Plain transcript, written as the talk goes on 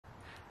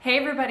Hey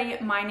everybody,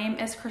 my name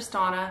is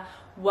Crys'Dawna.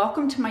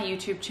 Welcome to my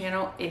YouTube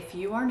channel. If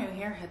you are new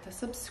here, hit the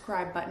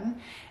subscribe button.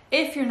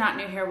 If you're not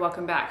new here,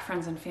 welcome back,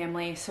 friends and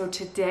family. So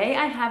today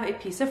I have a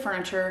piece of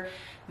furniture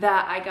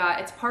that I got.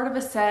 It's part of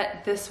a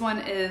set. This one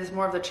is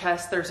more of the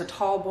chest. There's a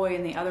tall boy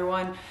in the other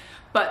one,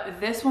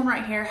 but this one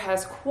right here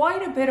has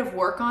quite a bit of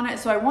work on it.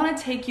 So I want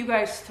to take you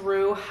guys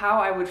through how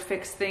I would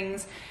fix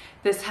things.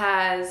 This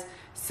has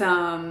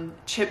some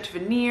chipped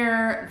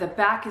veneer. The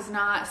back is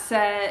not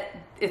set.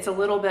 It's a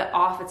little bit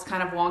off. It's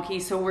kind of wonky.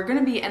 So we're going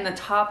to be, and the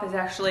top is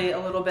actually a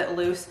little bit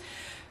loose.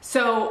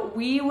 So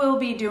we will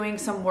be doing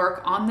some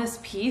work on this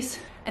piece,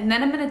 and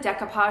then I'm going to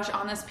decoupage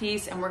on this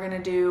piece, and we're going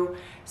to do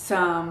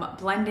some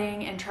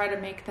blending and try to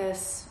make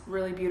this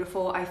really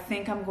beautiful. I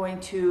think I'm going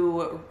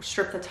to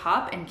strip the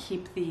top and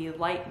keep the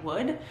light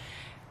wood.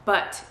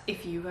 But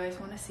if you guys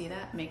want to see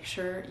that, make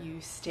sure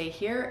you stay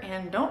here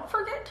and don't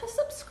forget to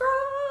subscribe.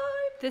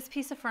 This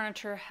piece of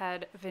furniture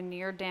had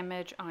veneer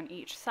damage on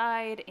each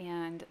side,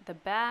 and the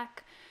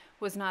back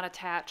was not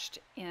attached,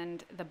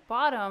 and the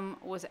bottom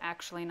was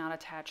actually not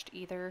attached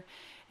either.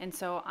 And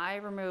so I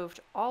removed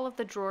all of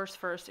the drawers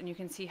first, and you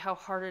can see how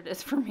hard it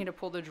is for me to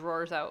pull the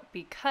drawers out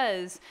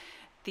because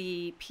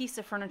the piece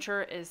of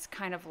furniture is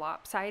kind of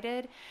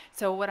lopsided.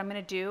 So what I'm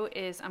going to do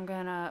is I'm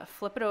going to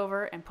flip it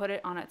over and put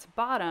it on its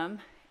bottom.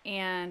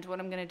 And what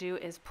I'm going to do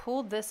is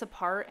pull this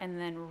apart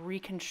and then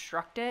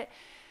reconstruct it,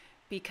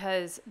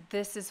 because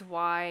this is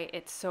why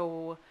it's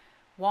so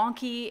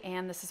wonky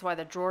and this is why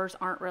the drawers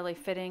aren't really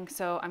fitting.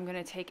 So I'm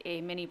going to take a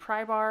mini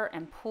pry bar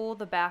and pull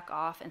the back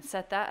off and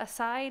set that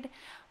aside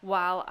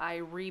while I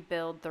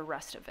rebuild the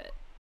rest of it.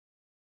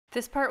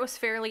 This part was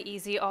fairly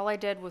easy. All I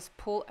did was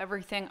pull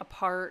everything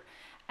apart,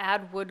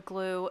 add wood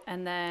glue,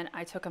 and then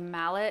I took a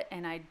mallet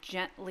and I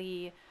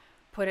gently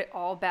put it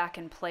all back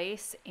in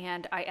place,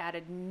 and I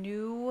added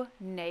new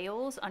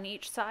nails on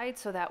each side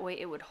so that way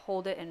it would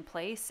hold it in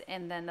place,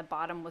 and then the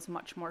bottom was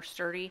much more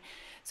sturdy.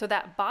 So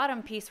that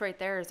bottom piece right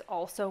there is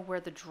also where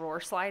the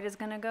drawer slide is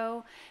going to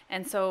go,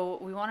 and so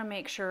we want to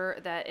make sure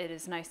that it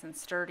is nice and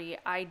sturdy.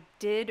 I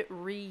did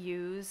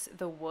reuse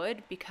the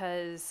wood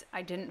because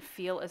I didn't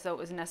feel as though it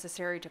was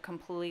necessary to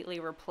completely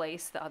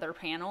replace the other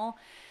panel.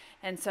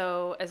 And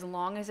so as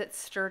long as it's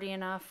sturdy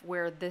enough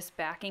where this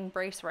backing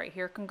brace right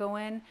here can go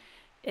in,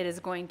 it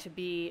is going to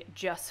be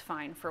just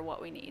fine for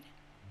what we need.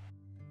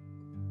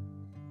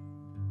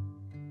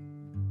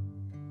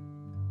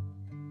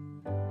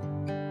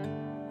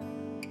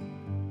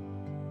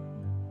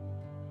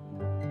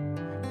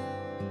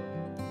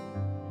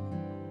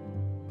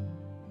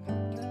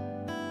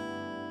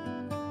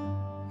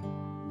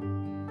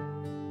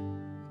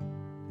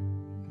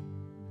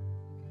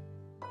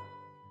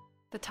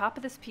 The top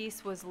of this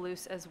piece was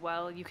loose as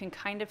well. You can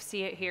kind of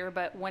see it here,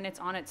 but when it's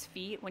on its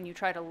feet, when you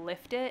try to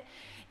lift it,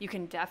 you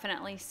can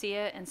definitely see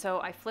it. And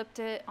so I flipped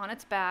it on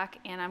its back,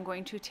 and I'm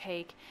going to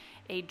take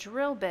a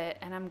drill bit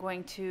and I'm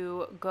going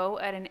to go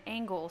at an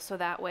angle so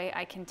that way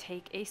I can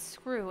take a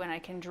screw and I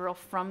can drill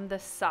from the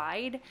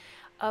side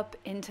up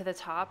into the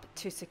top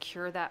to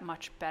secure that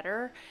much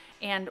better.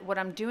 And what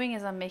I'm doing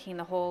is I'm making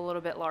the hole a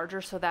little bit larger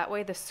so that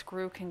way the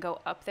screw can go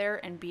up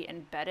there and be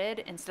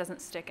embedded and doesn't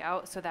stick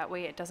out, so that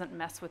way it doesn't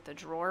mess with the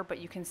drawer. But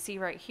you can see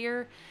right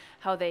here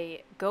how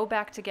they go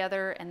back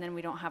together, and then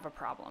we don't have a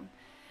problem.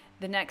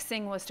 The next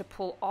thing was to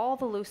pull all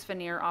the loose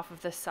veneer off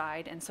of this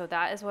side, and so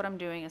that is what I'm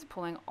doing, is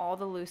pulling all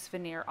the loose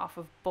veneer off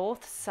of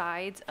both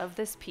sides of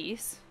this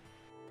piece.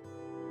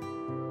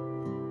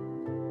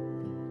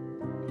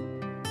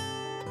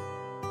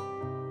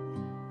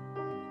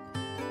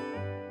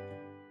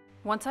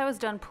 Once I was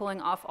done pulling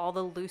off all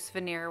the loose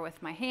veneer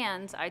with my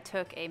hands, I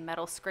took a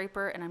metal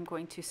scraper and I'm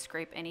going to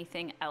scrape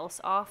anything else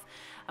off.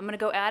 I'm going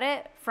to go at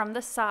it from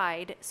the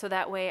side so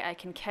that way I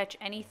can catch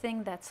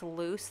anything that's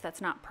loose,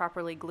 that's not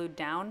properly glued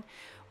down.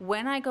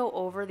 When I go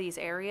over these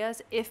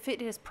areas, if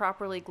it is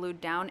properly glued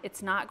down,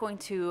 it's not going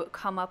to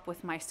come up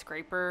with my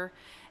scraper.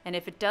 And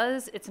if it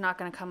does, it's not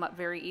going to come up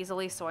very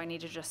easily, so I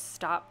need to just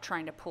stop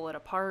trying to pull it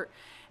apart.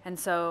 And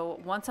so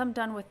once I'm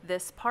done with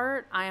this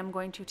part, I am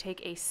going to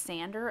take a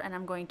sander and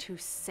I'm going to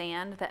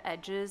sand the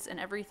edges and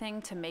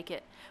everything to make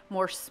it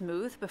more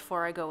smooth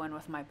before I go in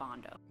with my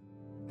Bondo.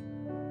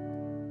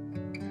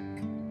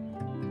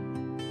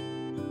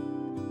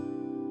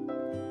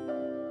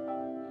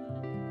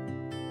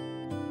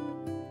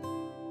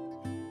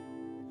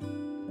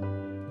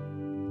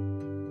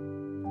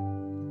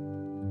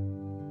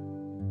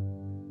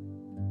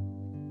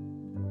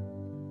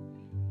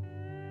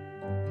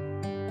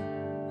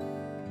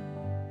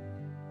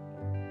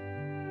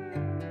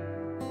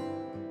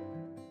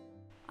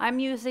 I'm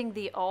using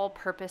the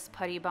all-purpose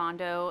putty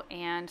Bondo,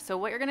 and so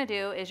what you're going to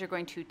do is you're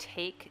going to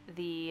take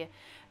the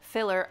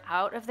filler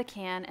out of the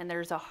can, and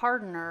there's a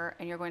hardener,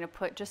 and you're going to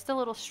put just a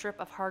little strip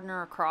of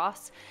hardener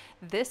across.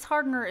 This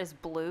hardener is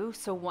blue,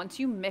 so once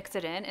you mix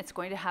it in, it's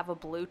going to have a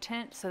blue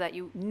tint so that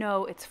you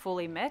know it's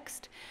fully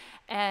mixed.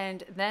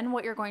 And then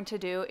what you're going to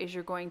do is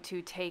you're going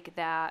to take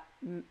that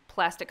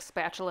plastic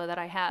spatula that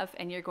I have,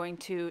 and you're going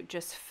to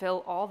just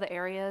fill all the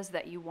areas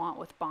that you want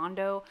with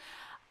Bondo.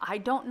 I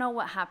don't know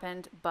what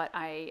happened, but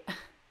I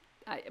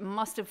I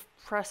must have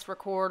pressed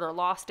record or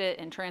lost it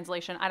in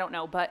translation. I don't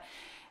know. But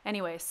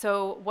anyway,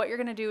 so what you're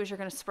going to do is you're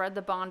going to spread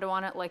the Bondo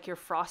on it like you're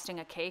frosting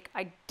a cake.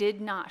 I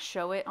did not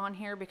show it on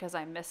here because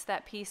I missed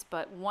that piece,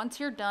 but once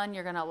you're done,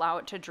 you're going to allow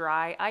it to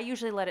dry. I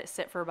usually let it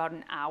sit for about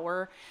an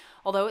hour.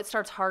 Although it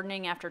starts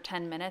hardening after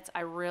 10 minutes, I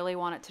really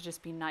want it to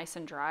just be nice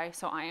and dry.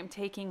 So I am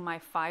taking my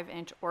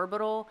 5-inch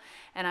orbital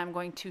and I'm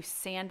going to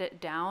sand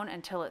it down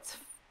until it's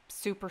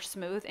super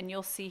smooth. And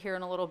you'll see here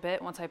in a little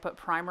bit, once I put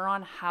primer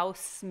on, how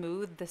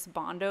smooth this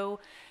Bondo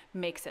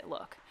makes it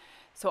look.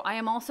 So I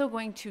am also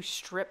going to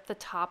strip the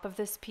top of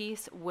this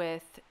piece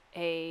with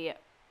a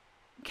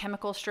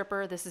chemical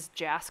stripper. This is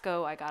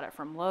Jasco. I got it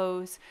from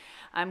Lowe's.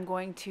 I'm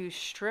going to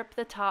strip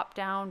the top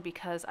down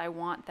because I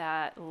want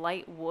that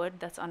light wood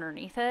that's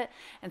underneath it.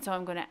 And so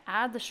I'm going to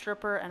add the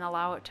stripper and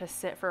allow it to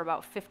sit for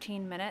about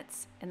 15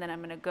 minutes. And then I'm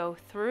going to go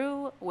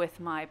through with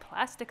my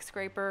plastic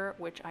scraper,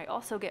 which I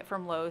also get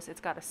from Lowe's.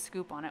 It's got a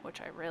scoop on it,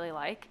 which I really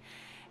like.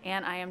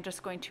 And I am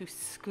just going to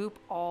scoop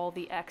all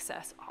the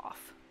excess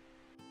off.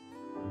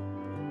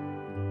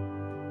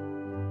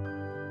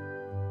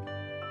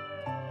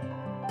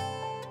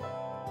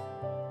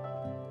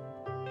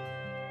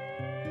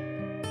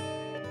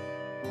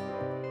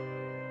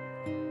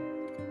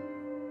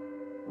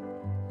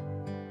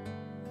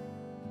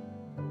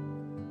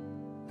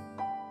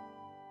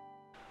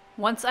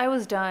 Once I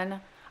was done,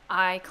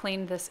 I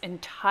cleaned this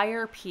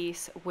entire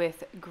piece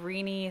with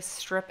Greenie's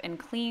Strip and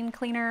Clean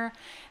Cleaner.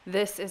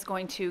 This is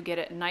going to get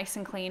it nice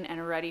and clean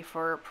and ready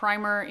for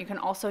primer. You can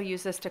also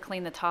use this to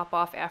clean the top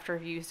off after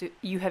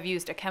you have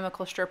used a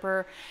chemical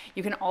stripper.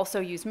 You can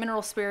also use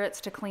mineral spirits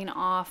to clean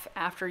off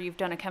after you've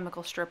done a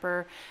chemical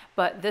stripper,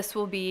 but this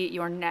will be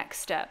your next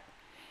step.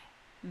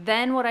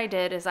 Then what I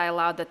did is I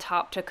allowed the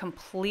top to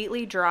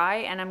completely dry,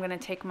 and I'm going to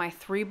take my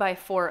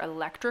 3x4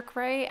 electric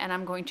ray and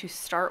I'm going to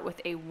start with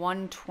a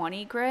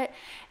 120 grit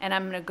and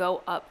I'm going to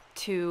go up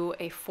to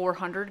a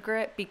 400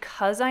 grit.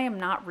 Because I am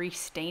not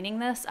restaining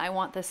this, I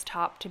want this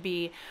top to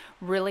be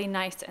really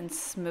nice and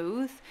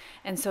smooth,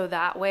 and so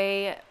that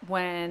way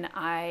when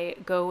I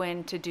go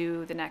in to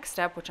do the next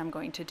step, which I'm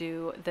going to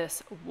do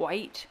this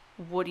white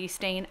woody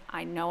stain,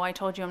 I know I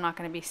told you I'm not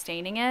going to be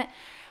staining it.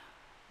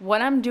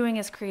 What I'm doing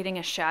is creating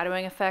a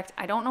shadowing effect.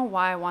 I don't know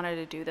why I wanted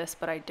to do this,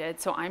 but I did.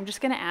 So I'm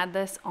just going to add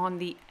this on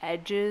the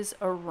edges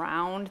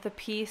around the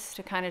piece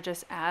to kind of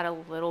just add a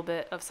little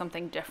bit of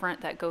something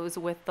different that goes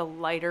with the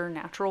lighter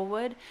natural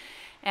wood.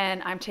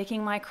 And I'm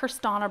taking my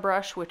Crys'Dawna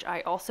brush, which I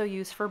also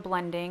use for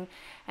blending,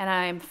 and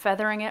I'm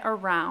feathering it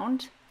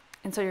around.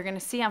 And so you're going to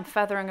see I'm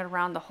feathering it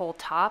around the whole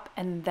top.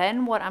 And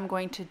then what I'm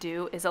going to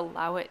do is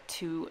allow it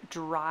to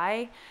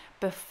dry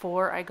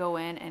before I go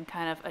in and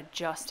kind of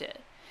adjust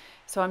it.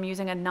 So I'm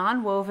using a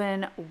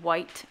non-woven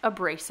white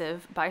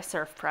abrasive by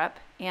Surf Prep,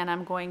 and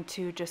I'm going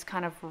to just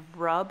kind of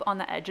rub on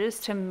the edges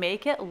to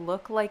make it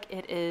look like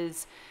it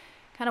is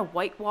kind of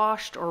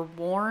whitewashed or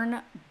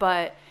worn,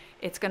 but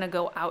it's going to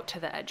go out to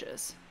the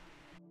edges.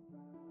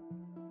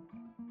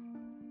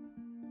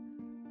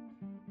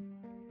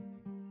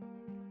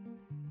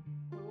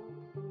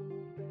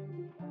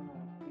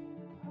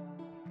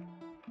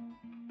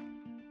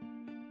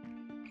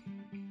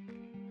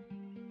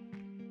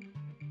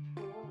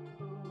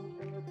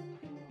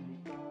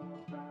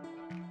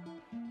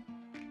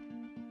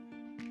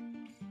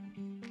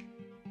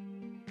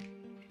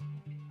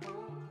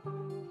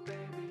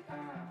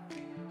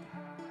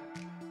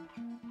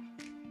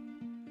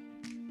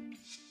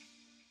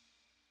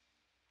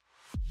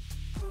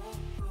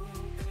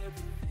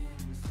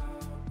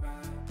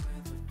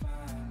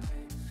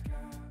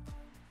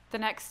 The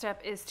next step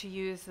is to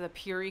use the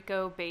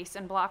Pureco base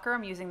and blocker.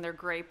 I'm using their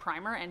gray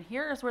primer, and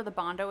here is where the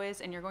Bondo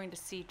is, and you're going to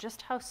see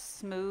just how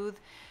smooth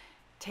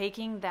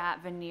taking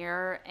that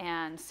veneer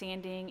and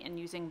sanding and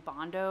using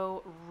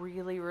Bondo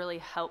really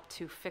helped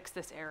to fix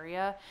this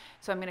area.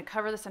 So I'm going to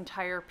cover this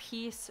entire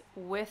piece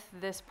with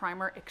this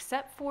primer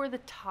except for the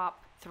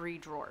top 3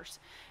 drawers.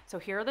 So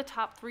here are the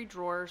top 3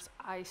 drawers.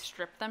 I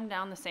stripped them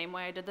down the same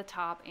way I did the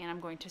top, and I'm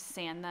going to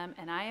sand them,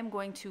 and I am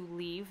going to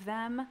leave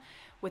them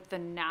with the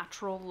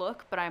natural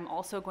look, but I'm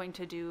also going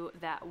to do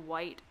that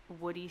white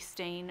woody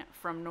stain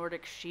from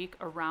Nordic Chic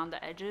around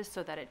the edges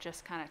so that it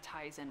just kind of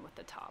ties in with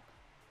the top.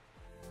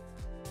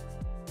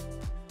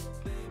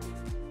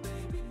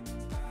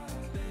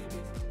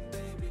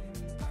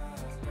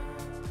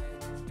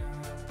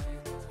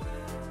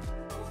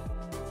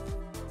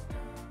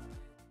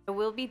 I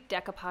will be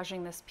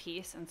decoupaging this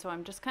piece, and so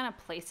I'm just kind of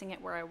placing it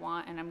where I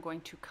want, and I'm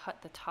going to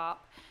cut the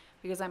top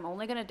because I'm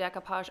only going to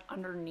decoupage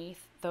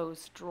underneath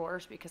those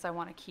drawers because I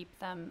want to keep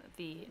them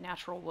the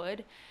natural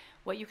wood.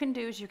 What you can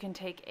do is you can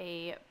take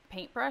a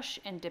paintbrush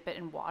and dip it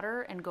in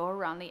water and go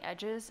around the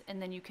edges, and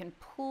then you can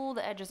pull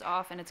the edges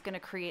off and it's going to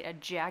create a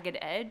jagged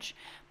edge.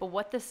 But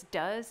what this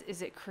does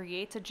is it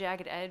creates a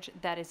jagged edge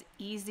that is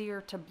easier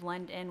to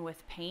blend in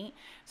with paint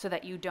so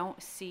that you don't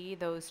see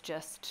those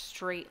just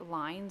straight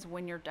lines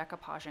when you're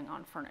decoupaging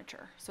on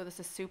furniture. So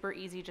this is super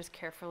easy. Just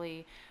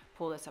carefully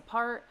pull this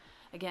apart.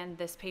 Again,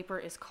 this paper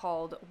is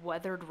called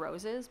Weathered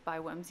Roses by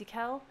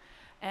Whimsical.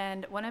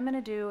 And what I'm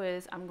gonna do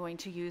is I'm going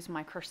to use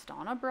my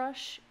Crys'Dawna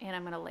brush, and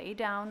I'm gonna lay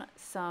down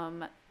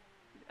some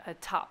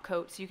top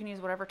coat. So you can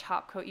use whatever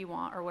top coat you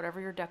want or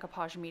whatever your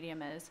decoupage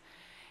medium is.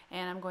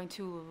 And I'm going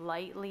to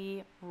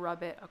lightly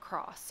rub it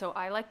across. So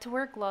I like to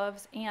wear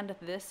gloves, and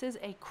this is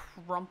a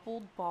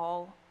crumpled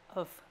ball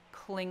of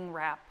cling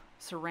wrap,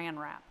 saran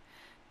wrap.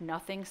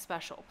 Nothing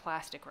special,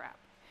 plastic wrap.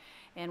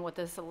 And what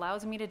this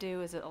allows me to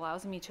do is it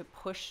allows me to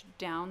push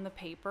down the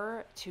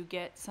paper to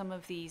get some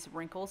of these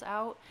wrinkles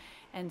out.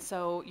 And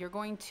so you're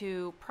going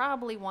to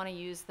probably want to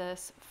use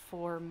this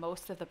for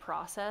most of the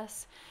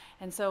process.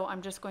 And so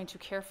I'm just going to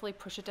carefully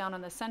push it down on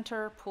the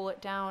center, pull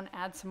it down,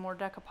 add some more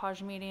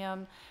decoupage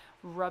medium,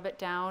 rub it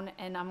down,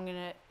 and I'm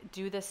gonna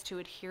do this to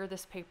adhere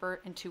this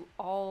paper into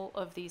all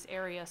of these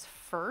areas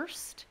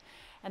first.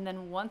 And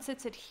then once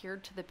it's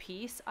adhered to the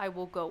piece, I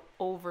will go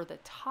over the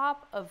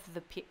top of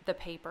the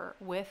paper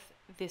with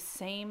the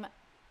same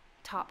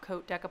top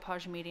coat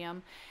decoupage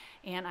medium,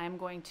 and I'm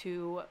going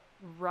to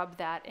rub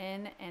that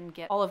in and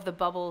get all of the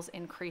bubbles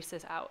and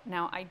creases out.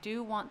 Now I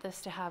do want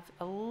this to have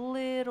a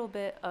little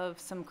bit of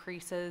some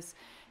creases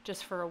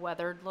just for a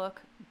weathered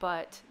look,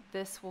 but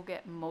this will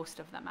get most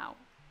of them out.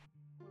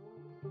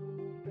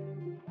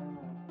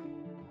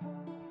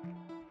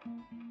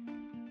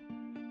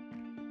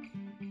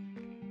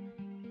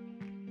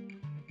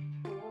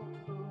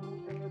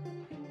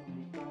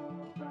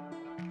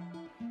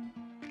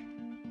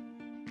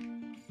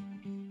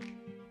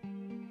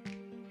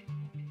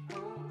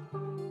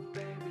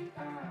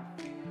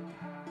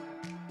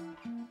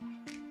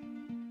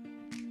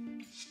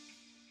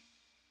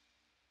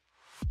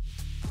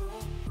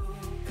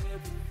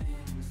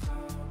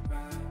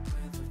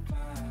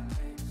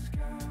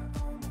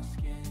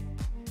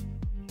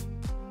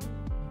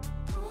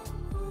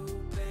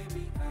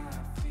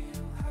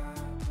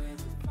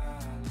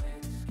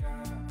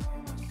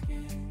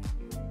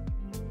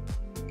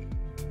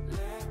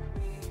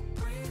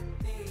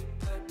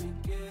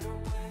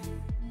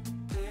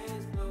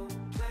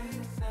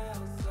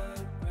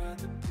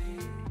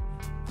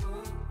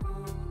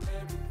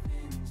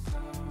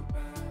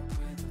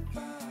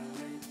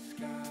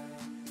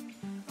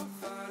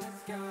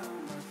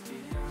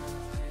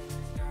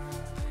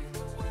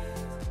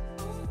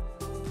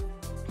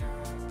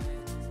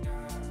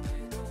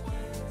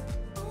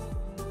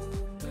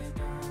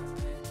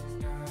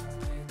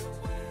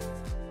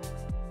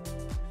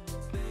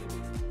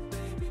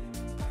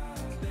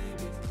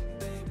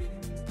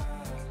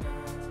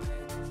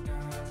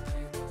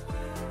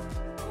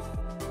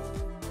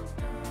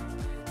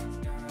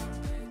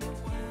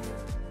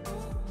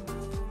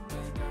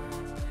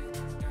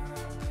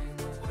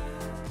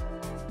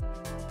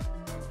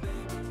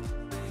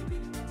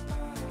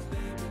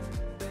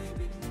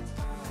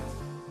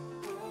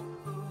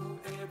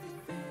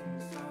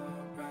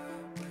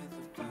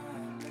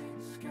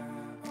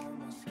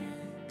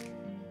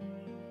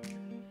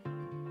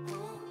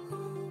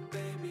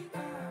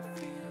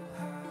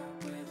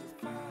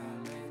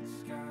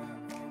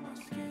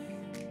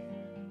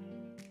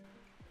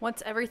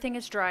 Once everything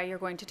is dry, you're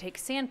going to take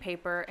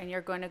sandpaper and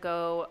you're going to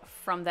go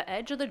from the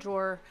edge of the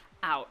drawer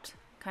out,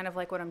 kind of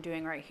like what I'm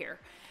doing right here.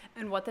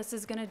 And what this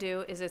is going to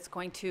do is it's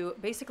going to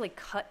basically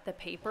cut the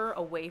paper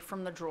away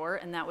from the drawer,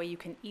 and that way you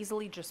can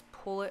easily just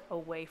pull it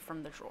away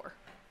from the drawer.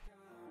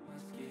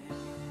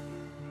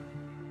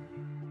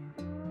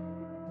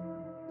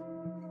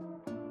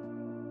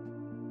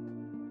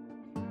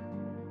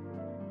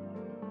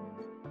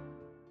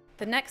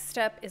 The next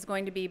step is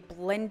going to be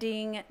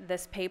blending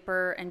this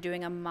paper and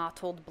doing a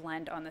mottled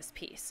blend on this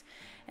piece.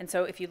 And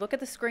so if you look at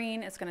the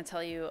screen, it's going to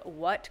tell you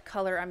what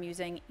color I'm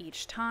using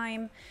each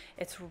time.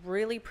 It's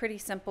really pretty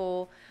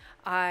simple.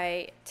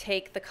 I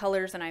take the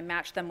colors and I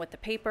match them with the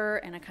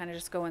paper, and I kind of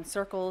just go in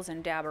circles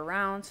and dab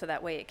around so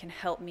that way it can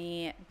help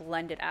me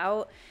blend it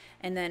out.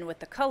 And then with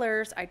the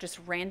colors, I just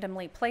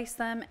randomly place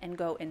them and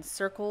go in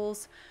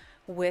circles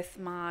with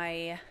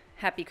my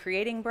Happy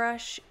Creating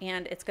brush,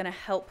 and it's going to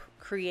help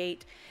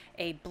create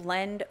a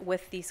blend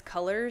with these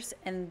colors.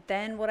 And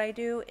then what I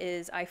do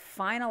is I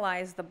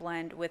finalize the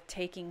blend with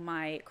taking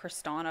my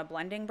Crys'Dawna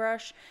blending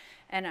brush,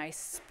 and I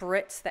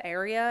spritz the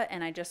area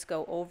and I just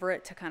go over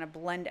it to kind of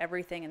blend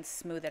everything and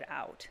smooth it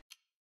out.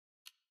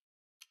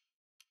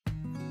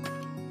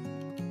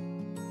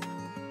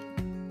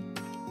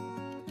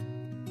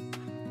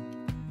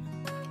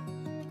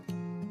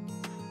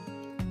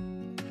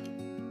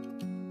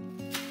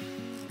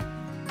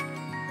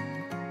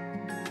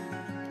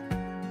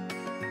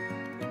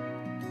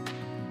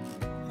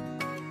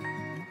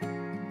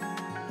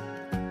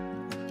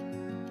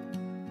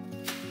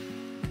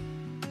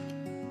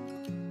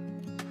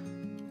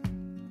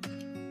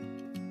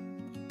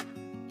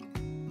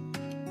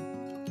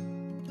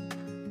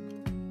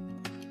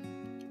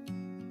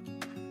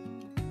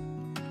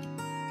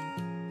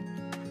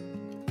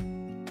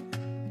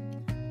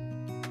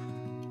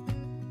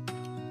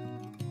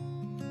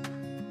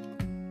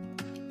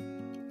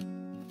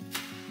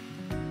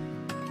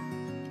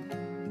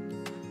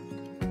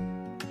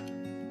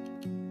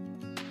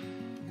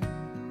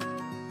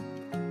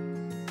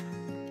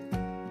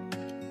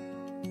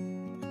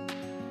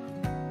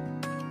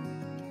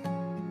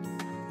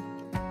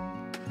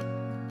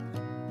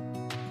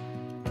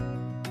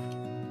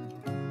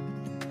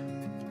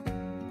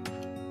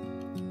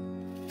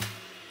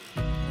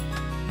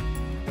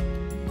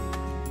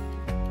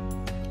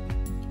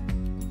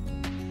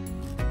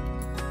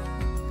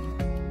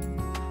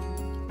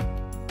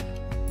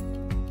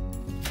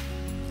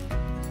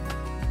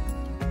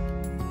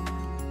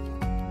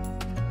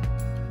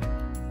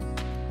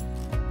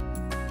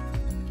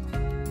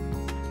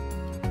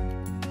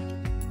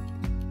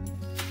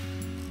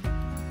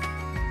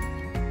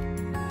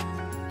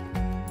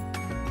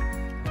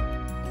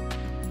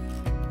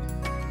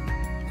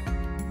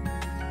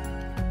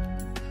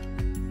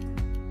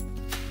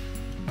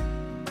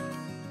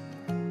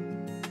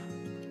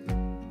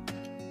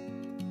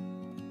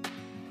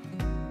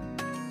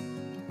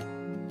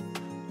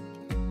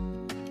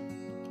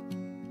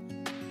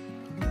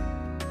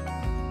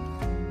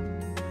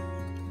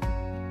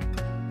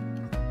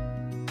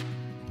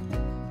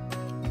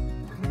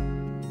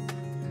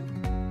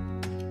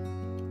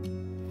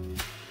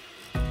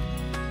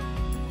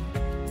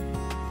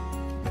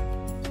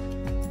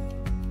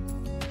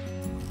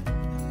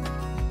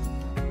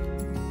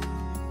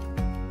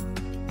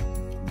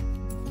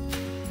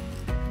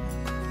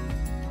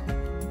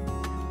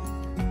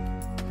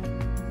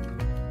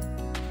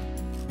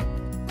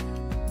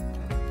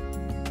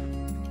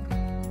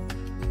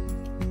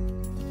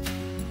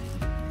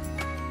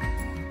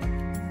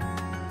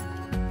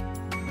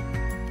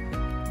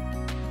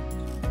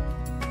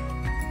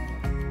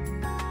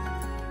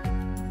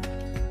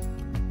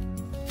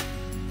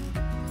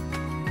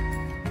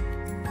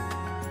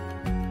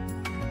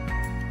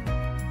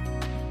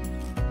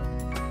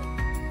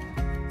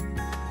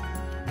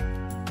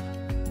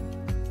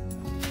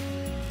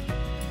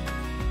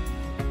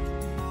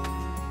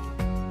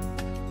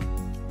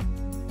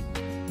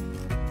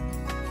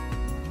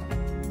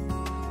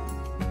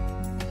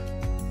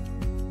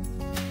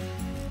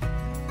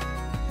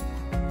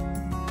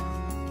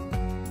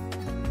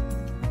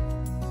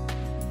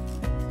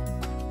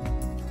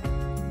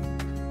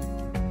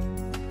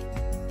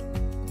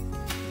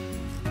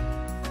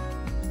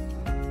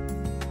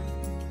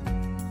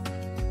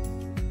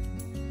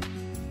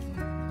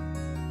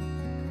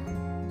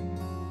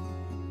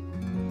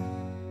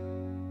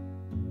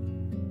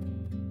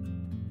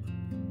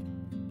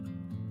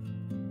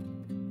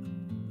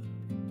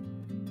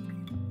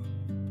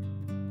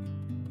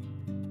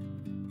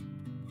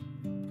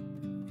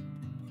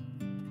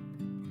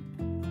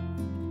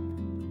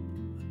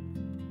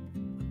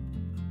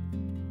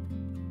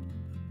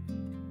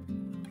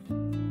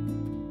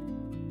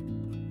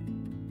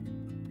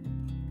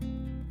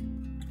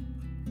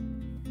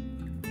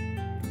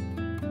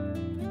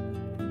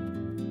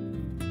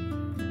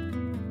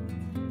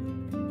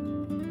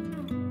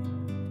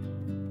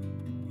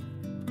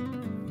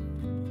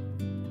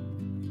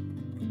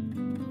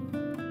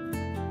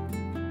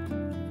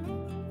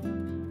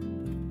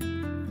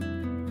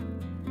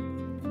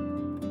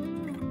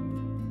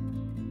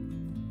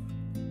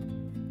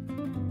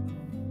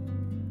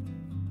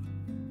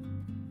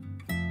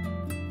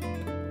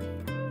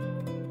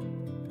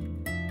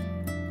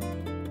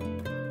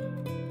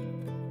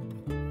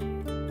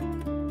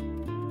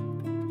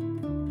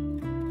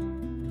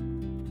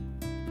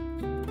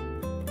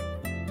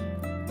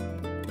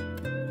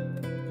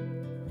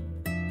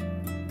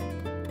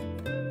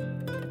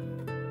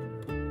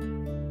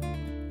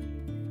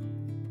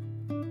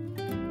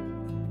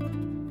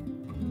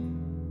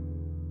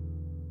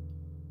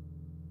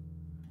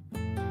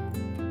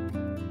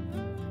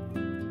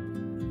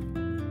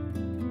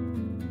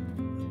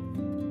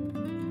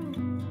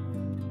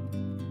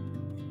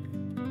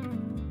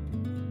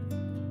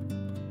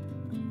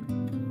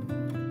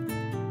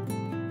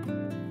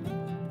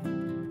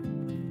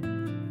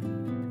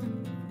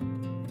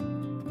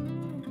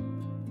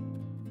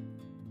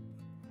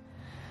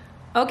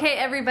 Okay,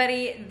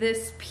 everybody,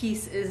 this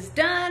piece is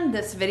done.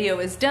 This video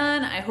is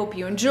done. I hope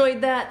you enjoyed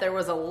that. There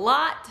was a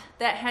lot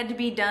that had to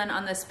be done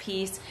on this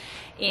piece,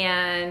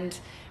 and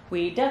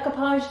we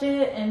decoupaged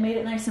it and made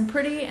it nice and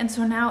pretty. And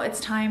so now it's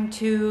time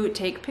to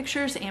take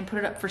pictures and put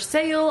it up for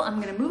sale.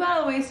 I'm gonna move out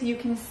of the way so you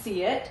can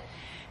see it.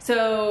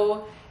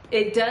 So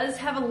it does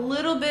have a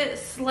little bit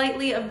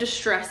slightly of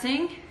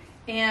distressing,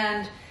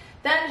 and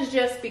that is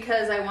just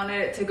because I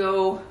wanted it to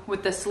go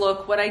with this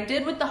look. What I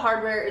did with the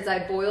hardware is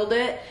I boiled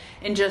it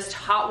in just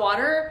hot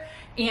water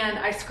and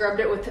I scrubbed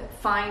it with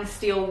fine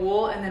steel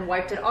wool and then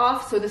wiped it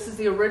off. So this is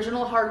the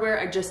original hardware.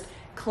 I just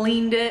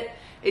cleaned it.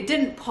 It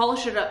didn't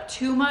polish it up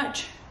too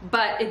much,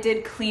 but it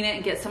did clean it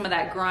and get some of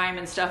that grime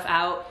and stuff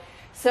out.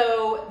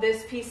 So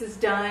this piece is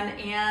done,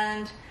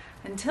 and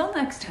until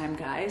next time,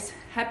 guys,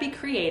 happy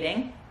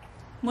creating.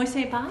 Want to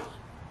say bye?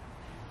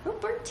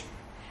 Rupert.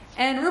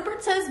 And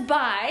Rupert says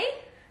bye.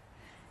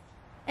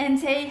 And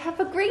say, have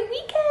a great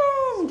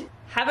weekend.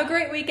 Have a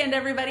great weekend,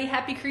 everybody.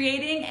 Happy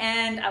creating,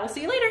 and I will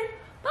see you later.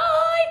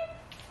 Bye.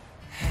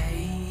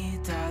 Hey,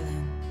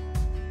 darling,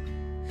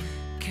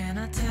 can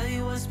I tell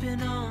you what's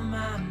been on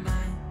my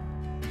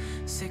mind?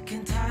 Sick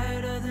and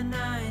tired of the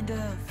 9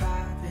 to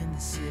 5 in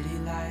the city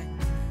life.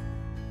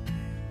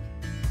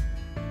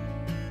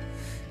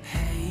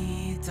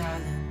 Hey,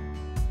 darling,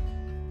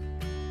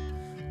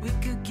 we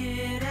could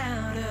get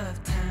out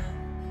of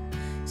town,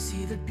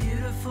 see the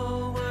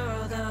beautiful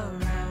world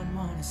around,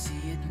 wanna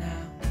see it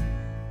now.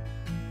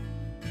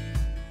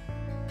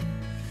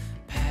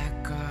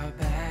 Pack our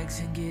bags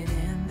and get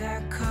in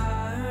that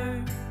car,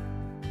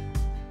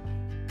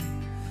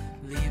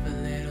 leave a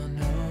little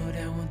note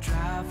and we'll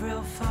drive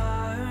real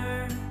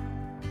far.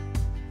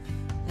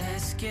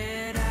 Let's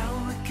get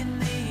out, we can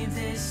leave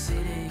this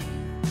city,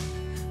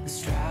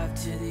 let's drive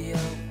to the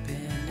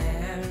open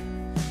air.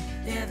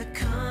 Yeah, the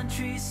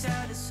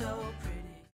countryside is so